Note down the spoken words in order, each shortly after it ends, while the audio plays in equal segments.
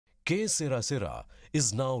K Sera Sera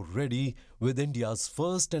is now ready with India's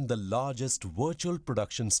first and the largest virtual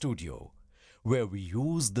production studio, where we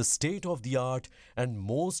use the state-of-the-art and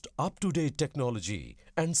most up-to-date technology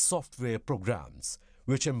and software programs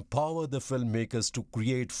which empower the filmmakers to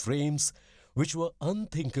create frames which were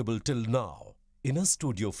unthinkable till now in a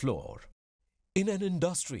studio floor. In an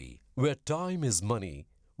industry where time is money,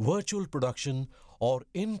 virtual production or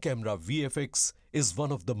in-camera VFX is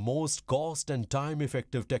one of the most cost and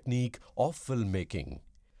time-effective technique of filmmaking.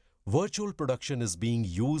 Virtual production is being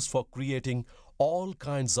used for creating all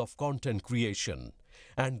kinds of content creation,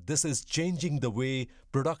 and this is changing the way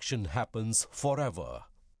production happens forever.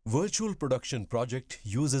 Virtual production project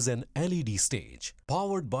uses an LED stage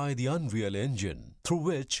powered by the Unreal Engine, through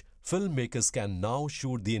which filmmakers can now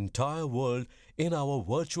shoot the entire world in our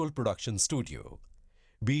virtual production studio.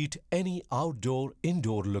 Be it any outdoor,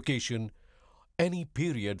 indoor location, any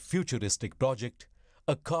period futuristic project,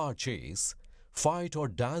 a car chase, fight or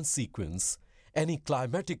dance sequence, any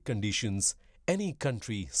climatic conditions, any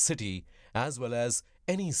country, city, as well as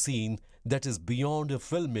any scene that is beyond a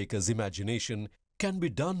filmmaker's imagination can be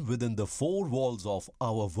done within the four walls of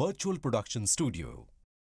our virtual production studio.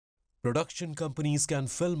 Production companies can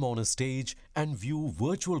film on a stage and view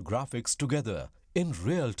virtual graphics together in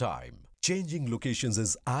real time. Changing locations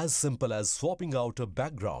is as simple as swapping out a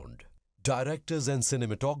background. Directors and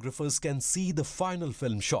cinematographers can see the final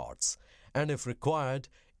film shots and, if required,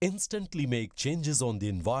 instantly make changes on the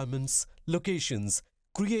environments, locations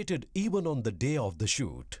created even on the day of the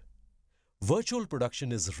shoot. Virtual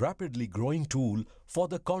production is a rapidly growing tool for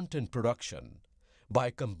the content production.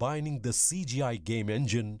 By combining the CGI game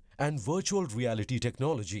engine and virtual reality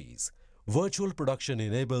technologies, virtual production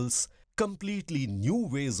enables completely new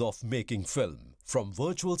ways of making film, from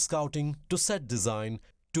virtual scouting to set design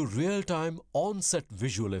to real-time on-set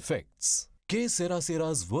visual effects. K Sera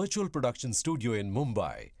Sera's virtual production studio in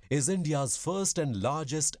Mumbai is India's first and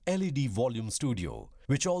largest LED volume studio,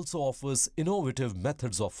 which also offers innovative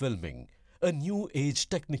methods of filming, a new-age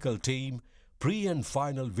technical team, pre- and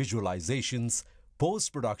final visualizations,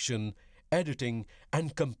 post-production, editing,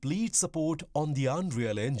 and complete support on the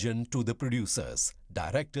Unreal Engine to the producers,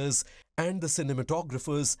 directors, and the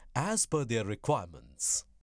cinematographers as per their requirements.